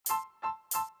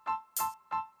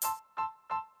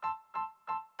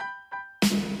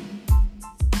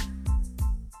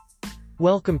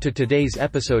Welcome to today's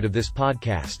episode of this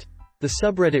podcast. The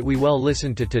subreddit we will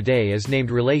listen to today is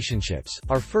named Relationships.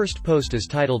 Our first post is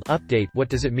titled, Update, what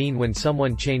does it mean when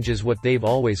someone changes what they've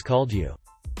always called you?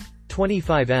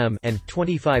 25M and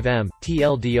 25M,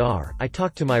 TLDR, I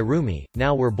talked to my roomie,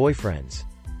 now we're boyfriends.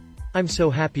 I'm so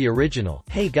happy. Original,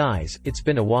 hey guys, it's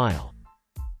been a while.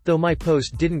 Though my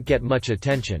post didn't get much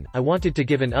attention, I wanted to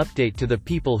give an update to the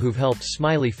people who've helped.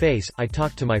 Smiley face, I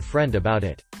talked to my friend about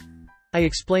it. I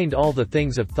explained all the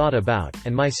things I've thought about,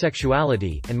 and my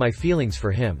sexuality, and my feelings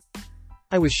for him.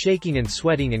 I was shaking and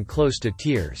sweating and close to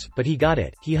tears, but he got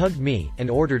it. He hugged me, and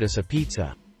ordered us a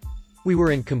pizza. We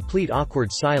were in complete awkward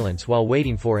silence while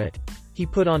waiting for it. He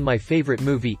put on my favorite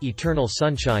movie, Eternal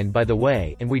Sunshine by the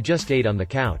way, and we just ate on the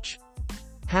couch.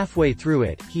 Halfway through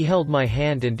it, he held my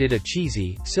hand and did a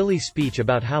cheesy, silly speech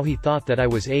about how he thought that I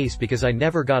was ace because I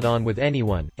never got on with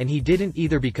anyone, and he didn't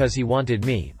either because he wanted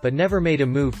me, but never made a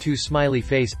move to. Smiley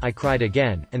face, I cried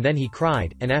again, and then he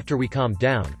cried, and after we calmed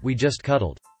down, we just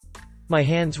cuddled. My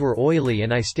hands were oily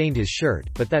and I stained his shirt,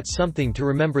 but that's something to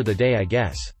remember the day, I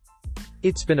guess.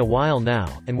 It's been a while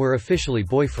now, and we're officially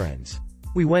boyfriends.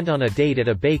 We went on a date at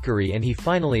a bakery and he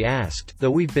finally asked, though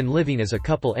we've been living as a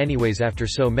couple anyways after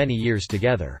so many years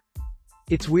together.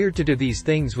 It's weird to do these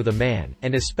things with a man,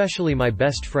 and especially my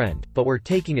best friend, but we're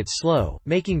taking it slow,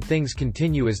 making things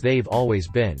continue as they've always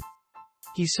been.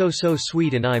 He's so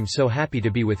sweet and I'm so happy to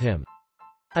be with him.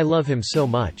 I love him so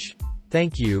much.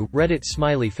 Thank you, Reddit.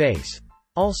 Smiley face.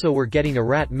 Also, we're getting a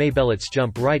rat. Maybell. Let's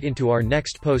jump right into our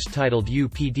next post titled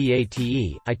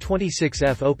UPDATE. I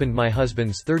 26F opened my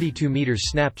husband's 32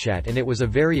 meters Snapchat and it was a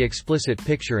very explicit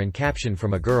picture and caption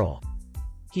from a girl.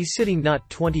 He's sitting not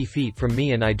 20 feet from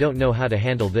me and I don't know how to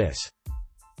handle this.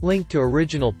 Link to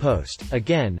original post.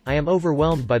 Again, I am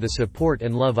overwhelmed by the support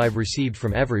and love I've received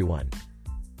from everyone.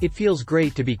 It feels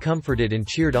great to be comforted and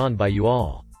cheered on by you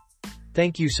all.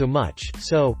 Thank you so much.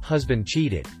 So, husband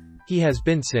cheated. He has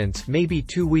been since, maybe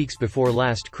 2 weeks before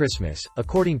last Christmas.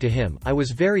 According to him, I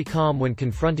was very calm when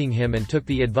confronting him and took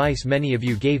the advice many of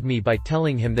you gave me by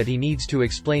telling him that he needs to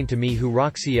explain to me who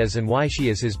Roxy is and why she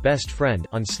is his best friend,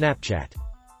 on Snapchat.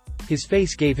 His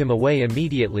face gave him away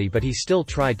immediately, but he still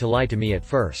tried to lie to me at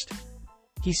first.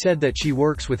 He said that she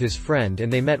works with his friend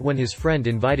and they met when his friend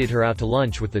invited her out to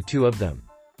lunch with the two of them.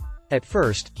 At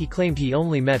first, he claimed he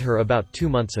only met her about 2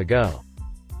 months ago.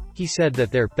 He said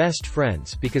that they're best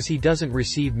friends because he doesn't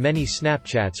receive many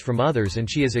Snapchats from others and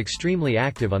she is extremely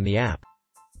active on the app.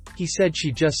 He said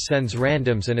she just sends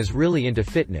randoms and is really into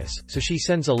fitness, so she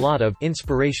sends a lot of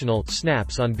inspirational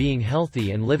snaps on being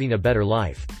healthy and living a better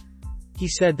life. He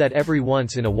said that every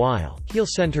once in a while, he'll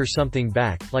send her something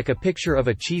back, like a picture of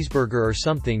a cheeseburger or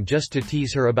something just to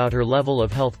tease her about her level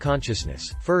of health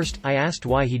consciousness. First, I asked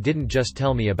why he didn't just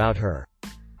tell me about her.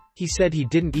 He said he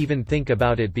didn't even think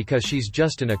about it because she's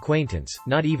just an acquaintance,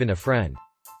 not even a friend.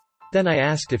 Then I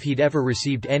asked if he'd ever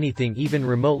received anything even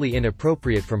remotely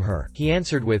inappropriate from her. He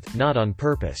answered with, not on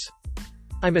purpose.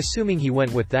 I'm assuming he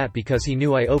went with that because he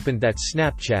knew I opened that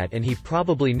Snapchat and he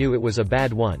probably knew it was a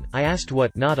bad one. I asked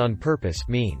what not on purpose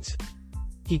means.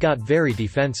 He got very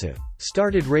defensive.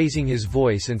 Started raising his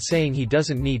voice and saying he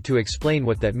doesn't need to explain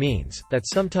what that means, that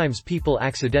sometimes people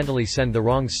accidentally send the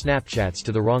wrong Snapchats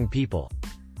to the wrong people.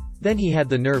 Then he had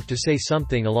the nerve to say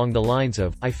something along the lines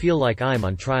of, I feel like I'm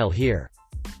on trial here.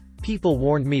 People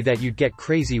warned me that you'd get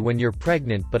crazy when you're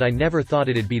pregnant, but I never thought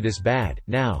it'd be this bad.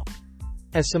 Now,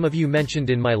 as some of you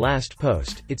mentioned in my last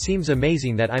post, it seems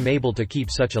amazing that I'm able to keep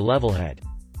such a level head.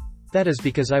 That is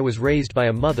because I was raised by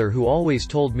a mother who always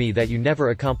told me that you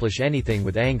never accomplish anything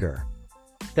with anger.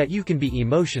 That you can be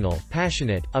emotional,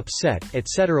 passionate, upset,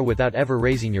 etc. without ever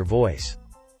raising your voice.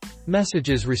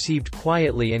 Messages received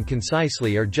quietly and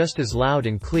concisely are just as loud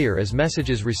and clear as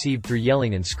messages received through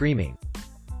yelling and screaming.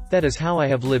 That is how I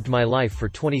have lived my life for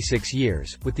 26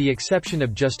 years, with the exception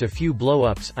of just a few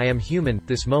blow-ups. I am human.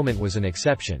 This moment was an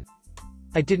exception.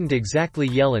 I didn't exactly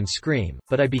yell and scream,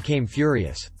 but I became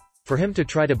furious. For him to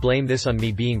try to blame this on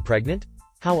me being pregnant?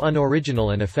 How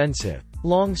unoriginal and offensive.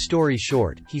 Long story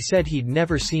short, he said he'd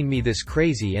never seen me this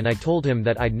crazy and I told him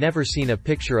that I'd never seen a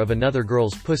picture of another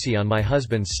girl's pussy on my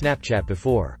husband's Snapchat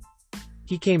before.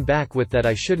 He came back with that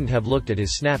I shouldn't have looked at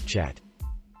his Snapchat.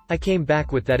 I came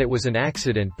back with that it was an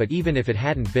accident, but even if it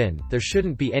hadn't been, there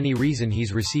shouldn't be any reason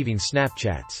he's receiving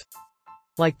Snapchats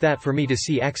like that for me to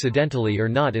see accidentally or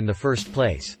not in the first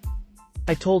place.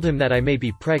 I told him that I may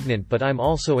be pregnant, but I'm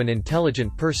also an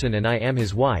intelligent person and I am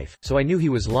his wife, so I knew he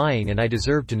was lying and I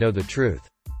deserved to know the truth.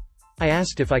 I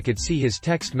asked if I could see his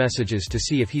text messages to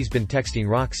see if he's been texting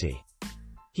Roxy.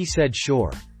 He said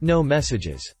sure. No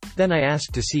messages. Then I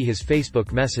asked to see his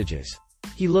Facebook messages.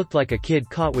 He looked like a kid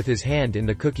caught with his hand in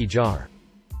the cookie jar.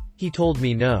 He told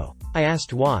me no. I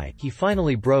asked why. He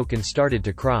finally broke and started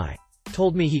to cry.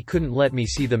 Told me he couldn't let me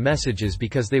see the messages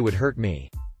because they would hurt me.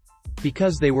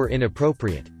 Because they were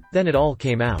inappropriate. Then it all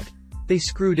came out. They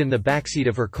screwed in the backseat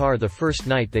of her car the first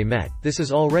night they met. This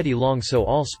is already long, so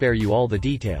I'll spare you all the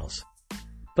details.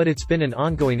 But it's been an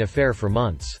ongoing affair for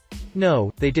months.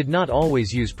 No, they did not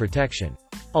always use protection.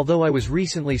 Although I was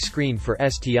recently screened for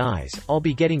STIs, I'll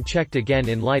be getting checked again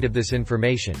in light of this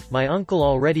information. My uncle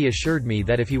already assured me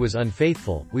that if he was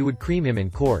unfaithful, we would cream him in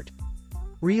court.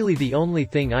 Really, the only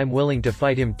thing I'm willing to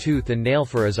fight him tooth and nail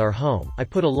for is our home. I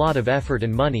put a lot of effort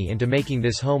and money into making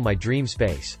this home my dream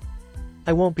space.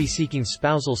 I won't be seeking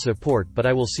spousal support, but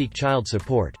I will seek child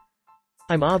support.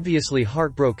 I'm obviously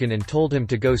heartbroken and told him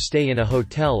to go stay in a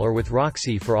hotel or with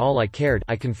Roxy for all I cared.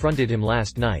 I confronted him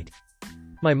last night.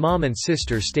 My mom and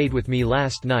sister stayed with me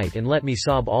last night and let me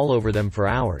sob all over them for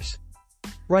hours.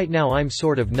 Right now I'm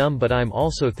sort of numb, but I'm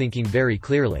also thinking very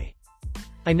clearly.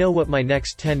 I know what my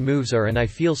next 10 moves are and I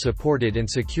feel supported and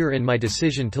secure in my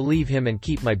decision to leave him and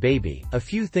keep my baby. A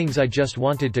few things I just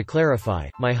wanted to clarify.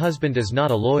 My husband is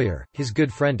not a lawyer, his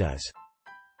good friend is.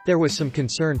 There was some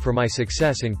concern for my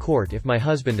success in court if my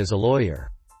husband is a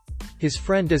lawyer. His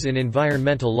friend is in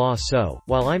environmental law, so,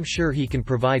 while I'm sure he can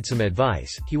provide some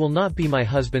advice, he will not be my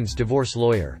husband's divorce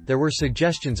lawyer. There were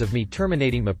suggestions of me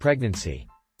terminating my pregnancy.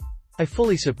 I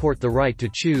fully support the right to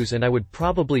choose, and I would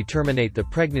probably terminate the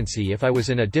pregnancy if I was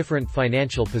in a different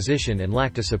financial position and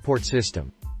lacked a support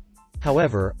system.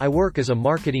 However, I work as a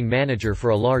marketing manager for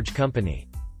a large company.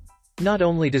 Not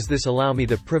only does this allow me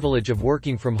the privilege of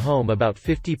working from home about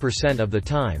 50% of the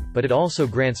time, but it also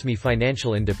grants me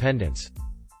financial independence.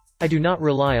 I do not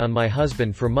rely on my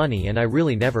husband for money, and I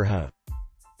really never have.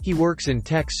 He works in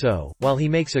tech, so, while he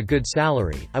makes a good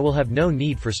salary, I will have no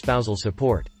need for spousal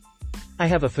support. I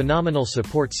have a phenomenal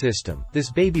support system.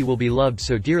 This baby will be loved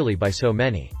so dearly by so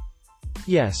many.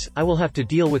 Yes, I will have to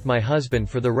deal with my husband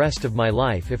for the rest of my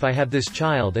life if I have this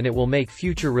child, and it will make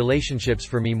future relationships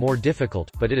for me more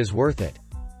difficult, but it is worth it.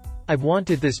 I've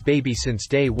wanted this baby since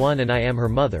day one, and I am her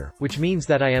mother, which means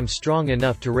that I am strong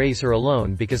enough to raise her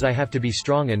alone because I have to be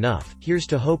strong enough. Here's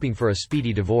to hoping for a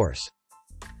speedy divorce.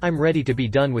 I'm ready to be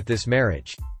done with this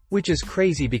marriage. Which is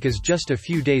crazy because just a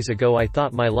few days ago I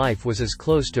thought my life was as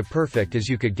close to perfect as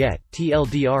you could get.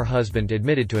 TLDR husband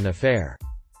admitted to an affair.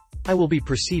 I will be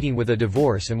proceeding with a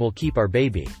divorce and will keep our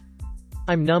baby.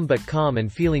 I'm numb but calm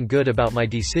and feeling good about my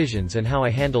decisions and how I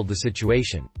handled the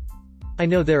situation. I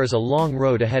know there is a long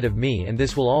road ahead of me, and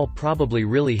this will all probably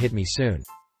really hit me soon.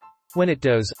 When it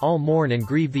does, I'll mourn and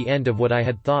grieve the end of what I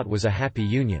had thought was a happy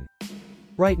union.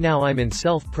 Right now I'm in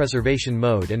self-preservation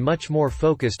mode and much more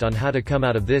focused on how to come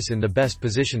out of this in the best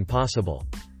position possible.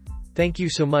 Thank you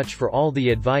so much for all the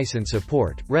advice and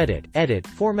support. Reddit, edit,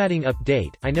 formatting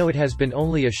update. I know it has been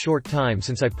only a short time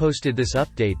since I posted this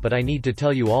update, but I need to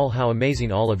tell you all how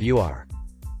amazing all of you are.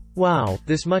 Wow,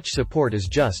 this much support is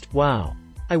just, wow.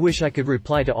 I wish I could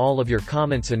reply to all of your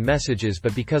comments and messages,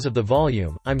 but because of the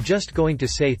volume, I'm just going to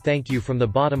say thank you from the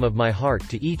bottom of my heart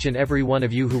to each and every one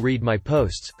of you who read my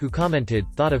posts, who commented,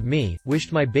 thought of me,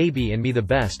 wished my baby and me the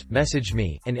best, messaged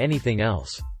me, and anything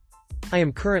else. I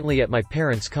am currently at my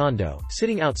parents' condo,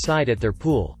 sitting outside at their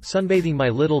pool, sunbathing my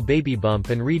little baby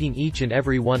bump and reading each and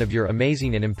every one of your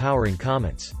amazing and empowering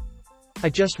comments. I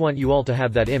just want you all to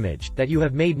have that image, that you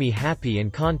have made me happy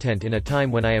and content in a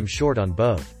time when I am short on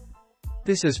both.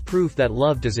 This is proof that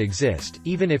love does exist,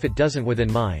 even if it doesn't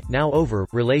within my, now over,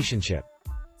 relationship.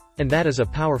 And that is a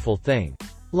powerful thing.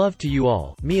 Love to you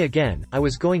all. Me again. I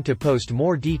was going to post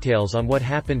more details on what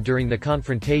happened during the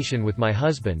confrontation with my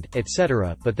husband,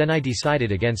 etc., but then I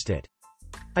decided against it.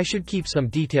 I should keep some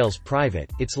details private.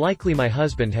 It's likely my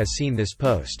husband has seen this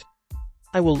post.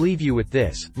 I will leave you with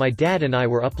this. My dad and I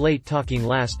were up late talking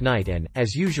last night, and,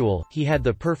 as usual, he had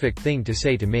the perfect thing to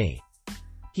say to me.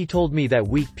 He told me that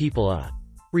weak people are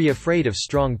afraid of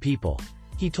strong people.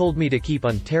 He told me to keep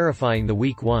on terrifying the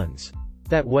weak ones.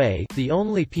 That way, the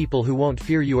only people who won't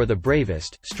fear you are the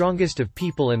bravest, strongest of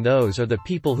people, and those are the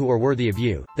people who are worthy of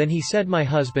you. Then he said my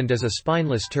husband is a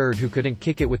spineless turd who couldn't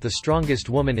kick it with the strongest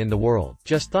woman in the world.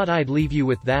 Just thought I'd leave you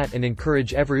with that and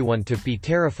encourage everyone to be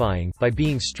terrifying, by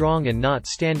being strong and not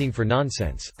standing for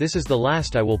nonsense. This is the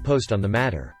last I will post on the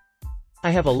matter. I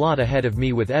have a lot ahead of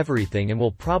me with everything and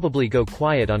will probably go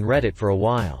quiet on Reddit for a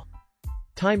while.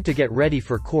 Time to get ready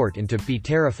for court and to be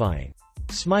terrifying.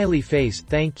 Smiley face.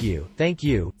 Thank you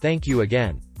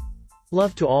again.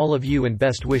 Love to all of you and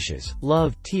best wishes.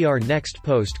 Love. TR next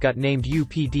post got named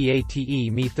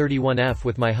UPDATE me 31F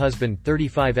with my husband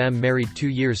 35M married 2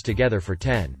 years together for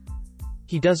 10.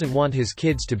 He doesn't want his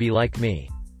kids to be like me.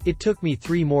 It took me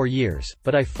 3 more years,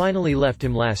 but I finally left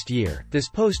him last year. This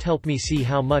post helped me see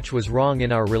how much was wrong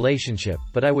in our relationship,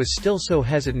 but I was still so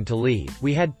hesitant to leave.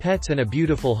 We had pets and a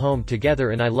beautiful home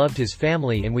together and I loved his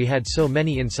family and we had so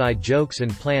many inside jokes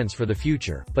and plans for the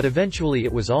future, but eventually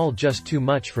it was all just too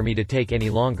much for me to take any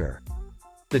longer.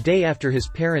 The day after his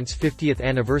parents' 50th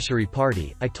anniversary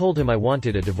party, I told him I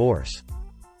wanted a divorce.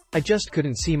 I just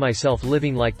couldn't see myself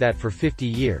living like that for 50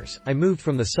 years. I moved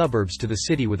from the suburbs to the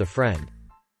city with a friend.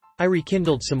 I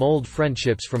rekindled some old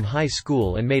friendships from high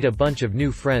school and made a bunch of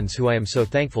new friends who I am so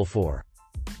thankful for.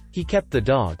 He kept the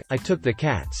dog, I took the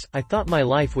cats. I thought my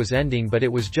life was ending but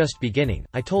it was just beginning.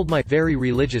 I told my very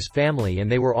religious family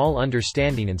and they were all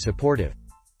understanding and supportive.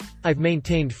 I've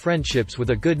maintained friendships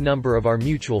with a good number of our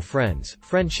mutual friends,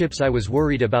 friendships I was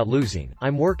worried about losing.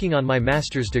 I'm working on my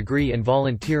master's degree and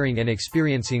volunteering and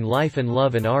experiencing life and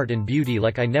love and art and beauty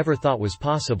like I never thought was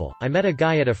possible. I met a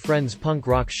guy at a friend's punk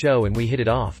rock show and we hit it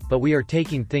off, but we are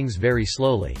taking things very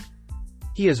slowly.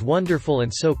 He is wonderful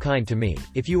and so kind to me.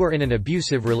 If you are in an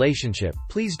abusive relationship,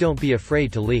 please don't be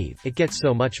afraid to leave. It gets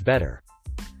so much better.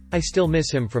 I still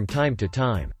miss him from time to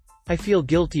time. I feel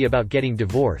guilty about getting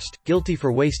divorced, guilty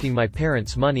for wasting my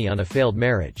parents' money on a failed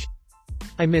marriage.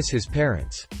 I miss his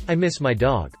parents. I miss my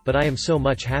dog, but I am so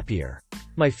much happier.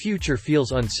 My future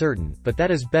feels uncertain, but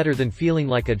that is better than feeling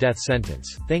like a death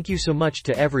sentence. Thank you so much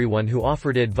to everyone who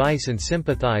offered advice and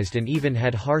sympathized and even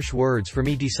had harsh words for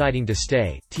me deciding to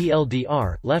stay.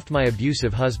 TLDR, left my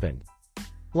abusive husband.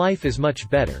 Life is much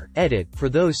better. Edit, for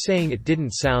those saying it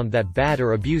didn't sound that bad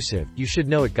or abusive, you should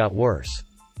know it got worse.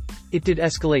 It did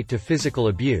escalate to physical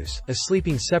abuse,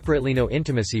 sleeping separately, no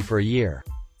intimacy for a year.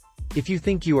 If you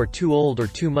think you are too old or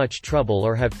too much trouble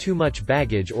or have too much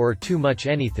baggage or too much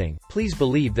anything, please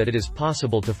believe that it is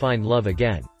possible to find love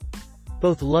again.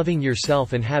 Both loving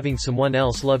yourself and having someone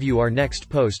else love you. Our next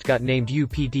post got named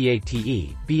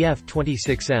UPDATE.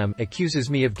 BF26M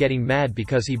accuses me of getting mad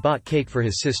because he bought cake for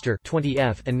his sister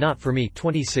 20F and not for me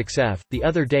 26F. The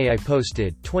other day I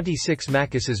posted 26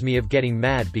 accuses me of getting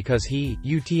mad because he,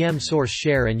 UTM source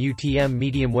share and UTM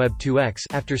medium web 2x.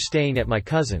 After staying at my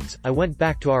cousin's, I went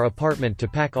back to our apartment to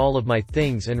pack all of my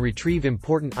things and retrieve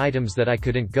important items that I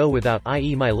couldn't go without,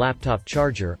 i.e. my laptop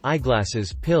charger,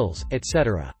 eyeglasses, pills,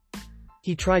 etc.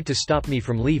 He tried to stop me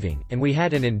from leaving, and we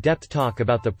had an in-depth talk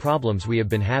about the problems we have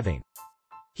been having.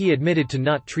 He admitted to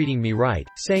not treating me right,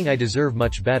 saying I deserve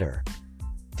much better.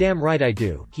 Damn right I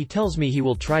do. He tells me he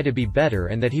will try to be better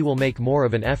and that he will make more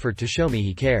of an effort to show me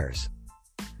he cares.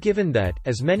 Given that,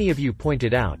 as many of you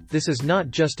pointed out, this is not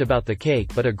just about the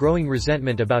cake but a growing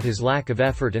resentment about his lack of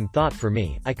effort and thought for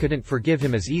me, I couldn't forgive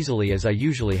him as easily as I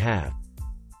usually have.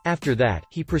 After that,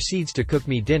 he proceeds to cook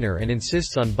me dinner and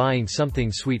insists on buying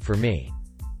something sweet for me.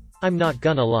 I'm not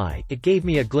gonna lie, it gave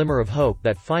me a glimmer of hope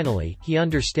that finally, he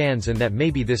understands and that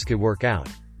maybe this could work out.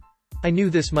 I knew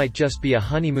this might just be a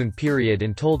honeymoon period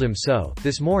and told him so.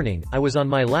 This morning, I was on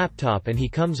my laptop and he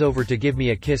comes over to give me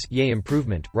a kiss. Yay,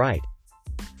 improvement, right?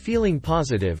 Feeling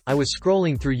positive, I was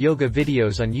scrolling through yoga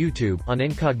videos on YouTube, on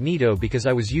incognito because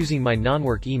I was using my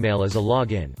non-work email as a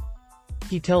login.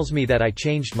 He tells me that I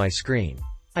changed my screen.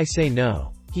 I say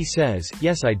no. He says,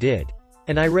 yes I did.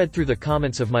 And I read through the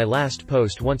comments of my last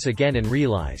post once again and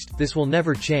realized, this will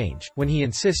never change. When he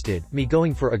insisted, me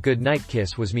going for a good night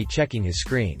kiss was me checking his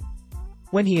screen.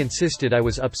 When he insisted I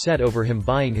was upset over him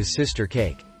buying his sister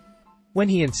cake. When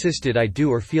he insisted I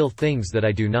do or feel things that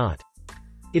I do not.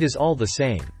 It is all the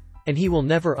same. And he will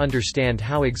never understand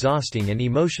how exhausting and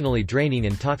emotionally draining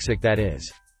and toxic that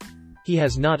is. He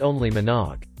has not only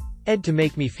monog ed to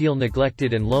make me feel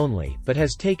neglected and lonely, but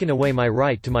has taken away my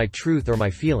right to my truth or my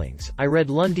feelings. I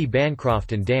read Lundy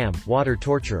Bancroft and Damn, Water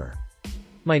Torturer.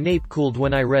 My nape cooled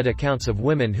when I read accounts of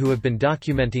women who have been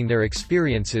documenting their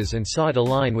experiences and saw it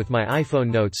align with my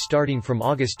iPhone notes starting from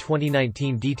August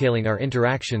 2019 detailing our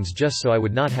interactions just so I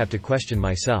would not have to question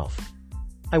myself.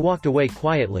 I walked away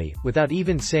quietly, without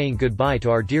even saying goodbye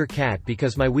to our dear cat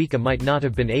because my week might not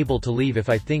have been able to leave if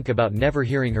I think about never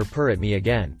hearing her purr at me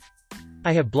again.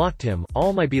 I have blocked him,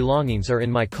 all my belongings are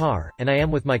in my car, and I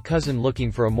am with my cousin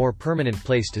looking for a more permanent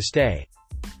place to stay.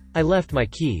 I left my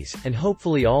keys, and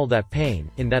hopefully all that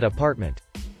pain, in that apartment.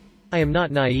 I am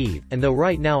not naive, and though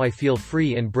right now I feel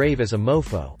free and brave as a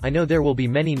mofo, I know there will be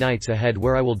many nights ahead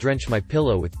where I will drench my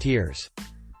pillow with tears.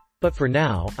 But for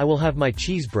now, I will have my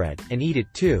cheese bread, and eat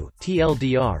it too.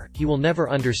 TLDR, he will never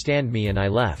understand me and I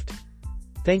left.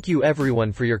 Thank you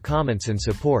everyone for your comments and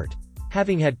support.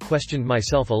 Having had questioned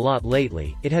myself a lot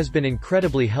lately, it has been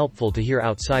incredibly helpful to hear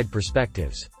outside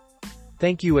perspectives.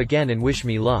 Thank you again and wish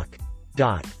me luck.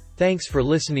 Thanks for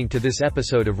listening to this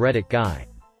episode of Reddit Guy.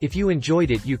 If you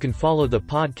enjoyed it, you can follow the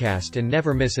podcast and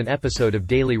never miss an episode of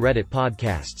Daily Reddit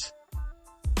podcasts.